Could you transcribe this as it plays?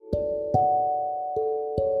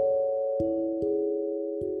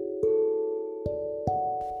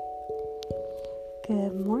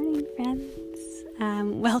Good morning, friends.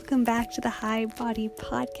 Welcome back to the High Body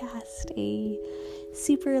Podcast, a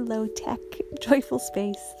super low-tech, joyful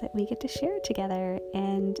space that we get to share together.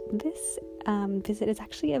 And this visit is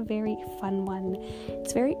actually a very fun one.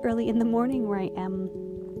 It's very early in the morning where I am,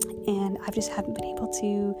 and I just haven't been able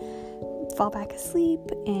to fall back asleep,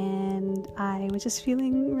 and I was just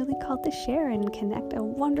feeling really called to share and connect a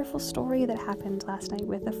wonderful story that happened last night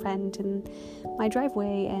with a friend in my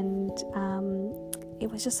driveway, and it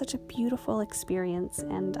was just such a beautiful experience,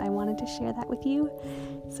 and I wanted to share that with you.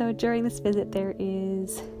 So during this visit there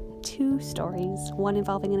is two stories, one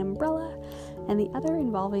involving an umbrella and the other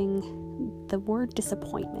involving the word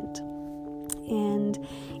disappointment. And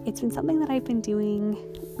it's been something that I've been doing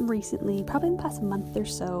recently, probably in the past month or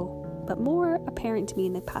so, but more apparent to me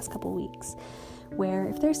in the past couple weeks, where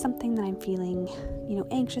if there's something that I'm feeling,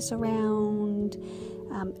 anxious around,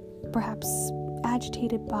 perhaps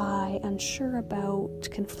agitated by, unsure about,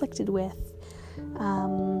 conflicted with,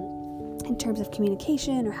 in terms of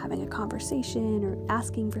communication or having a conversation or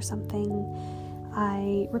asking for something,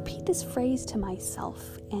 I repeat this phrase to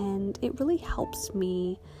myself, and it really helps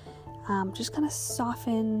me just kind of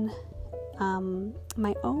soften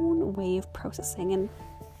my own way of processing.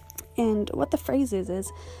 And what the phrase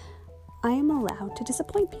is I am allowed to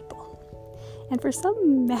disappoint people. And for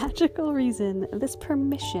some magical reason, this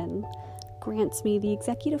permission grants me the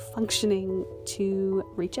executive functioning to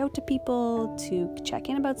reach out to people, to check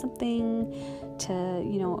in about something,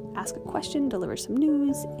 to, ask a question, deliver some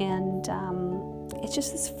news. And it's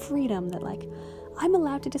just this freedom that, I'm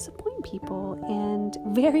allowed to disappoint people.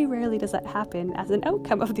 And very rarely does that happen as an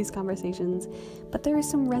outcome of these conversations. But there is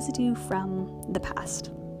some residue from the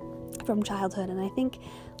past, from childhood. And I think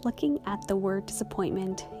looking at the word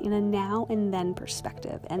disappointment in a now and then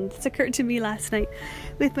perspective, and this occurred to me last night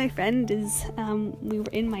with my friend, is we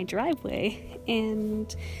were in my driveway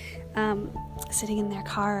and sitting in their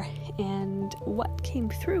car, and what came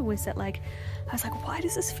through was that I was like, why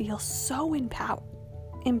does this feel so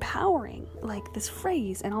empowering, this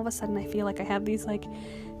phrase? And all of a sudden I feel like I have these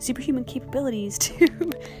superhuman capabilities to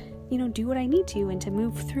do what I need to, and to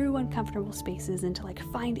move through uncomfortable spaces, and to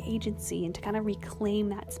find agency, and to kind of reclaim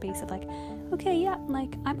that space of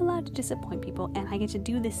I'm allowed to disappoint people, and I get to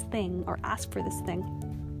do this thing or ask for this thing,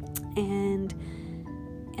 and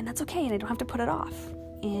that's okay, and I don't have to put it off,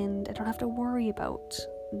 and I don't have to worry about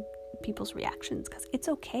people's reactions, because it's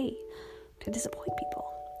okay to disappoint people.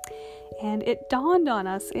 And it dawned on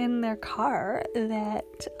us in their car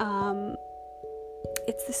that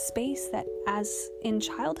it's the space that, as in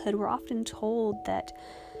childhood, we're often told that,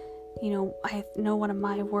 I know one of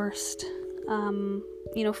my worst,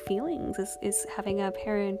 feelings is having a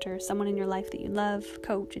parent or someone in your life that you love,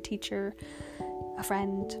 coach, a teacher, a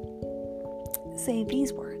friend, say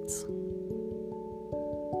these words: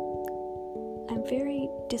 I'm very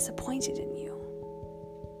disappointed in you.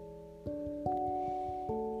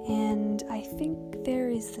 And I think there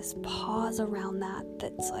is this pause around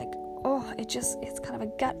that's it's kind of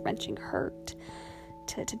a gut-wrenching hurt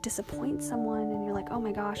to disappoint someone, and you're oh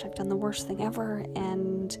my gosh, I've done the worst thing ever,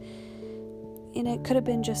 and it could have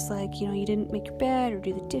been just you didn't make your bed, or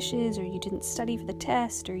do the dishes, or you didn't study for the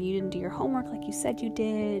test, or you didn't do your homework like you said you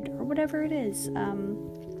did, or whatever it is,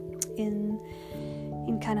 in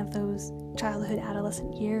kind of those childhood,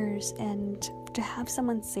 adolescent years. And to have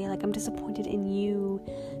someone say I'm disappointed in you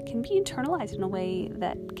can be internalized in a way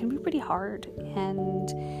that can be pretty hard. And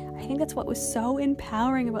I think that's what was so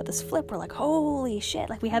empowering about this flip. We're holy shit,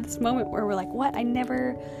 we had this moment where we're what? I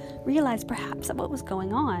never realized perhaps that what was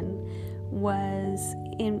going on was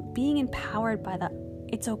in being empowered by that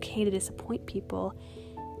it's okay to disappoint people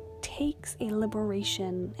takes a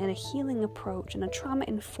liberation and a healing approach and a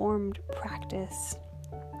trauma-informed practice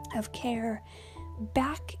of care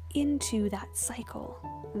back into that cycle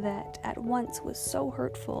that at once was so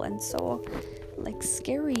hurtful and so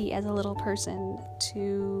scary as a little person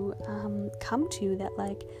to come to, that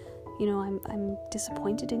I'm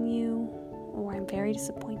disappointed in you, or I'm very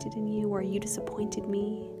disappointed in you, or you disappointed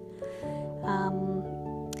me,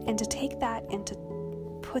 and to take that and to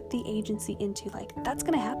put the agency into that's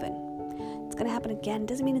gonna happen. It's going to happen again.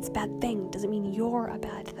 Doesn't mean it's a bad thing. Doesn't mean you're a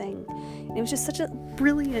bad thing. And it was just such a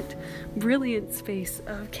brilliant space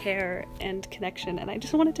of care and connection. And I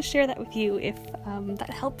just wanted to share that with you if that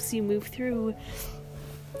helps you move through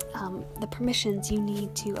the permissions you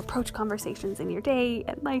need to approach conversations in your day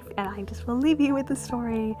and life. And I just will leave you with the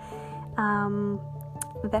story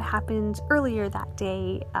that happened earlier that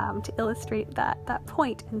day to illustrate that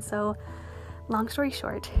point. And so, long story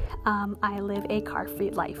short, I live a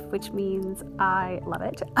car-free life, which means I love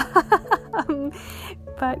it.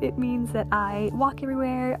 but it means that I walk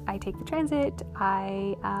everywhere, I take the transit,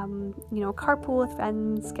 I, carpool with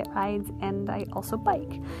friends, get rides, and I also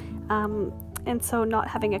bike. And so not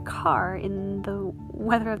having a car in the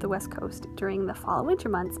weather of the West Coast during the fall and winter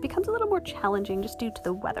months becomes a little more challenging just due to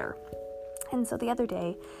the weather. And so the other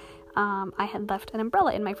day, I had left an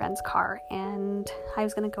umbrella in my friend's car, and I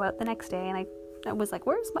was going to go out the next day, and I was like,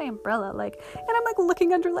 where's my umbrella? And I'm like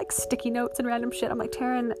looking under like sticky notes and random shit. I'm like,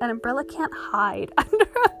 Taryn, an umbrella can't hide under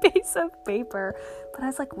a piece of paper. But I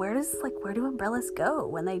was like, where do umbrellas go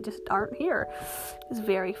when they just aren't here? It was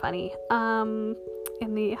very funny. In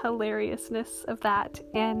the hilariousness of that.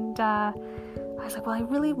 And I was like, well, I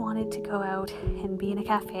really wanted to go out and be in a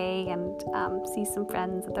cafe and see some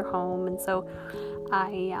friends at their home. And so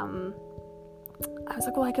I was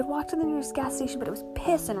like, well, I could walk to the nearest gas station, but it was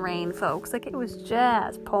pissing rain, folks. Like, it was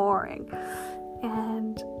just pouring.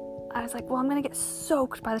 And I was like, well, I'm going to get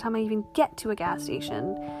soaked by the time I even get to a gas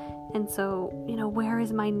station. And so, where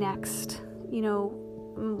is my next,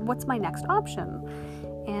 what's my next option?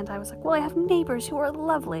 And I was like, well, I have neighbors who are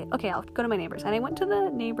lovely. Okay, I'll go to my neighbors. And I went to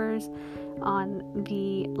the neighbors on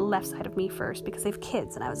the left side of me first because they have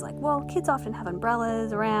kids. And I was like, well, kids often have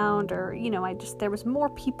umbrellas around, or, there was more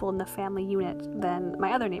people in the family unit than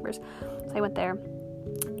my other neighbors. So I went there,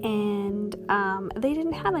 and they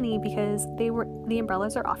didn't have any because the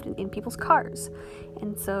umbrellas are often in people's cars.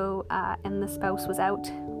 And so, and the spouse was out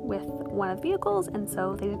with one of the vehicles, and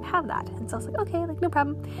so they didn't have that. And so I was like, okay, no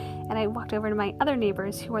problem. And I walked over to my other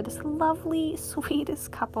neighbors, who are this lovely,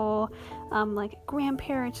 sweetest couple,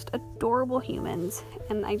 grandparents, just adorable humans,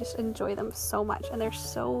 and I just enjoy them so much. And they're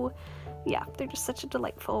they're just such a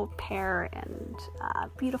delightful pair and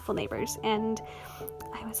beautiful neighbors. And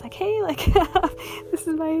I was like, hey, this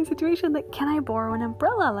is my situation. Can I borrow an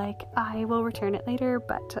umbrella? I will return it later,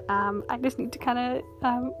 but I just need to kind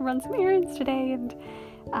of run some errands today. And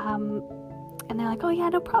they're like, oh yeah,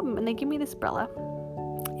 no problem. And they give me this umbrella,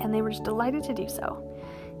 and they were just delighted to do so.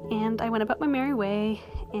 And I went about my merry way,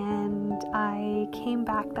 and I came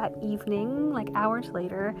back that evening, hours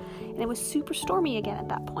later, and it was super stormy again at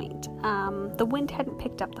that point. The wind hadn't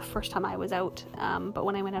picked up the first time I was out, but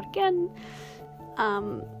when I went out again,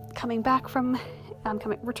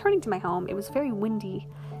 returning to my home, it was very windy.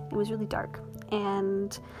 It was really dark,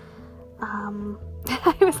 and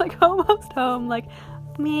I was almost home,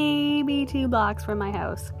 maybe 2 blocks from my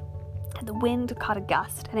house. And the wind caught a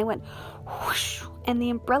gust, and it went whoosh, and the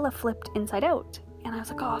umbrella flipped inside out. And I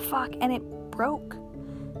was like, oh fuck, and it broke.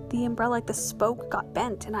 The umbrella, the spoke got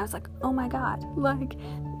bent, and I was like, oh my god,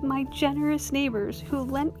 my generous neighbors who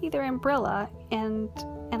lent me their umbrella, and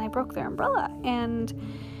I broke their umbrella. And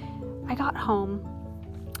I got home,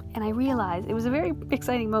 and I realized, it was a very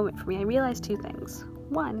exciting moment for me. I realized 2 things.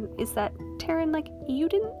 One is that, Taryn, you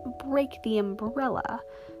didn't break the umbrella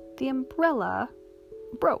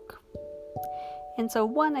broke. And so,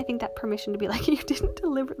 one, I think that permission to be you didn't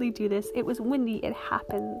deliberately do this. It was windy. It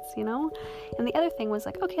happens, And the other thing was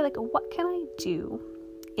okay, what can I do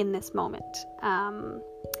in this moment?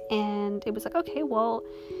 And it was okay, well,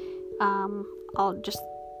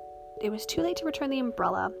 it was too late to return the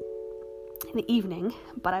umbrella in the evening,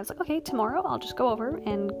 but I was okay, tomorrow I'll just go over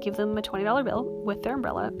and give them a $20 bill with their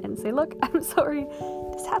umbrella and say, look, I'm sorry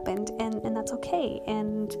this happened, and that's okay.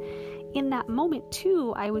 And in that moment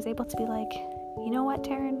too, I was able to be you know what,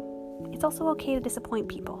 Taryn, it's also okay to disappoint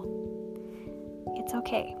people. It's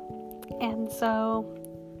okay. And so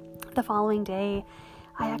the following day,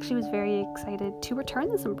 I actually was very excited to return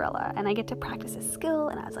this umbrella, and I get to practice a skill,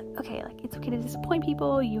 and I was okay, it's okay to disappoint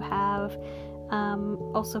people. You have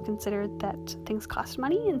also considered that things cost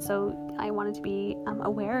money, and so I wanted to be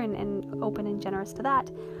aware and open and generous to that.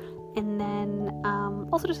 And then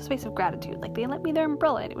also just a space of gratitude. They lent me their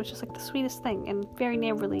umbrella, and it was just the sweetest thing, and very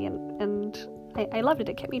neighborly, and I loved it.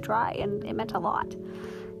 It kept me dry, and it meant a lot.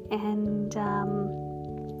 And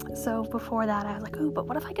so before that, I was ooh, but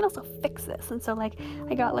what if I can also fix this? And so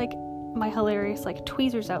I got my hilarious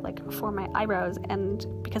tweezers out for my eyebrows, and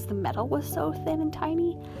because the metal was so thin and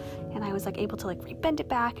tiny, and I was able to rebend it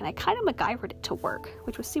back, and I kind of MacGyvered it to work,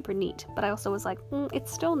 which was super neat. But I also was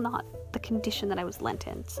it's still not the condition that I was lent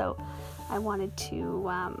in, so I wanted to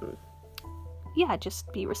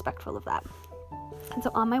just be respectful of that. And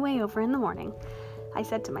so on my way over in the morning, I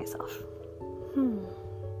said to myself,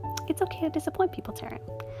 it's okay to disappoint people, Taryn.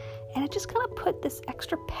 And it just kind of put this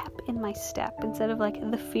extra pep in my step, instead of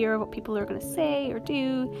the fear of what people are going to say or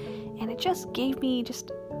do. And it just gave me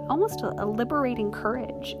just almost a liberating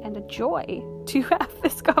courage and a joy to have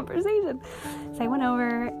this conversation. So I went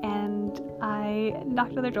over and I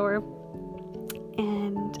knocked on their door,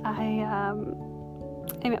 and I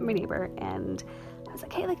met my neighbor, and I was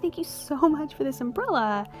like, hey, like, thank you so much for this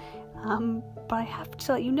umbrella. But I have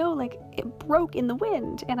to let you know, like, it broke in the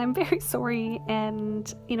wind and I'm very sorry,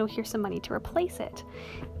 and, you know, here's some money to replace it.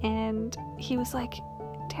 And he was like,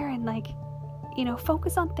 Taryn, like, you know,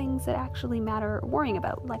 focus on things that actually matter worrying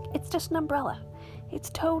about. Like, it's just an umbrella. It's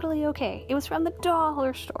totally okay. It was from the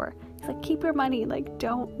dollar store. He's like, keep your money, like,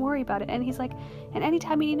 don't worry about it. And he's like, and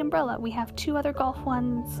anytime you need an umbrella, we have 2 other golf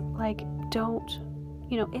ones, like, don't,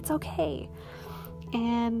 you know, it's okay.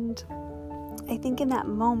 And I think in that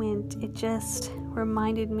moment, it just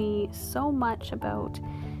reminded me so much about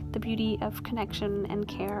the beauty of connection and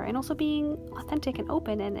care, and also being authentic and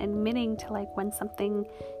open and admitting to, like, when something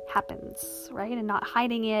happens, right? And not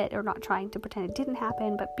hiding it or not trying to pretend it didn't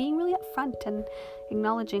happen, but being really upfront and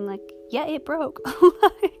acknowledging, like, yeah, it broke.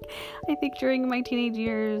 Like, I think during my teenage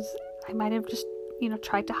years, I might have just, you know,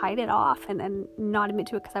 tried to hide it off and not admit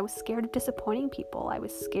to it because I was scared of disappointing people. I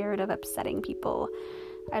was scared of upsetting people.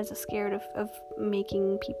 I was scared of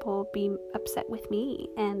making people be upset with me.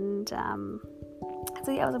 And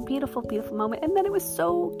so yeah, it was a beautiful, beautiful moment. And then it was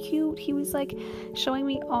so cute. He was like showing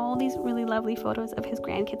me all these really lovely photos of his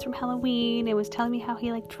grandkids from Halloween. It was telling me how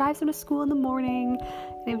he like drives them to school in the morning.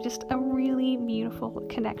 And it was just a really beautiful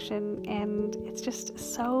connection. And it's just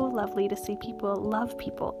so lovely to see people love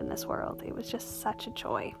people in this world. It was just such a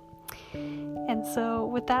joy. And so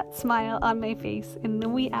with that smile on my face in the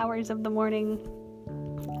wee hours of the morning,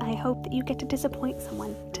 I hope that you get to disappoint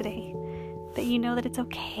someone today. That you know that it's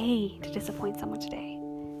okay to disappoint someone today.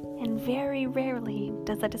 And very rarely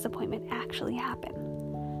does that disappointment actually happen.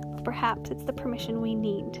 But perhaps it's the permission we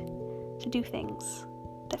need to do things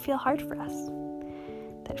that feel hard for us,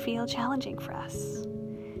 that feel challenging for us.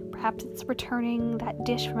 Perhaps it's returning that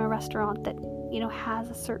dish from a restaurant that, you know, has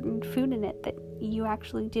a certain food in it that you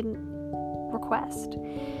actually didn't request.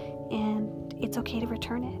 And it's okay to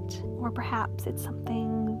return it. Or perhaps it's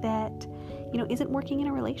something that, you know, isn't working in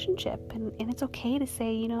a relationship, and it's okay to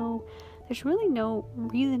say, you know, there's really no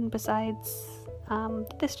reason besides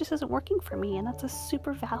this just isn't working for me, and that's a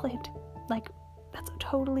super valid, like, that's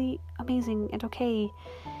totally amazing and okay.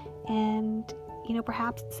 And, you know,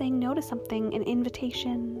 perhaps it's saying no to something, an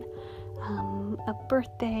invitation, a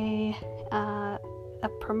birthday, a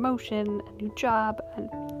promotion, a new job,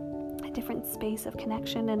 a different space of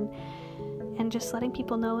connection, and just letting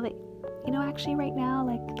people know that, you know, actually right now,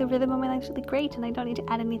 like, the rhythm of my life is really great and I don't need to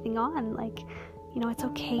add anything on. Like, you know, it's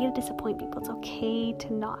okay to disappoint people. It's okay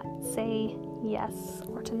to not say yes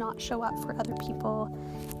or to not show up for other people,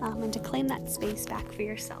 and to claim that space back for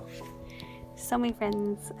yourself. So, my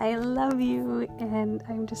friends, I love you, and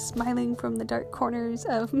I'm just smiling from the dark corners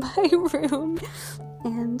of my room,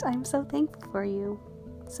 and I'm so thankful for you.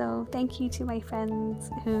 So thank you to my friends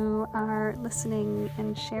who are listening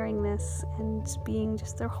and sharing this and being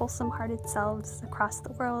just their wholesome-hearted selves across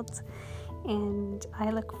the world. And I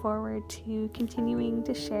look forward to continuing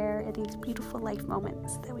to share these beautiful life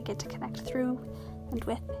moments that we get to connect through and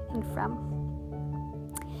with and from.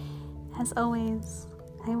 As always,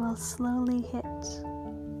 I will slowly hit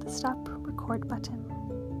the stop record button.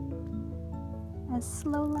 As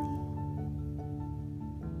slowly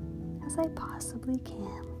as I possibly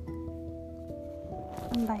can.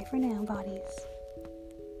 And bye for now, bodies.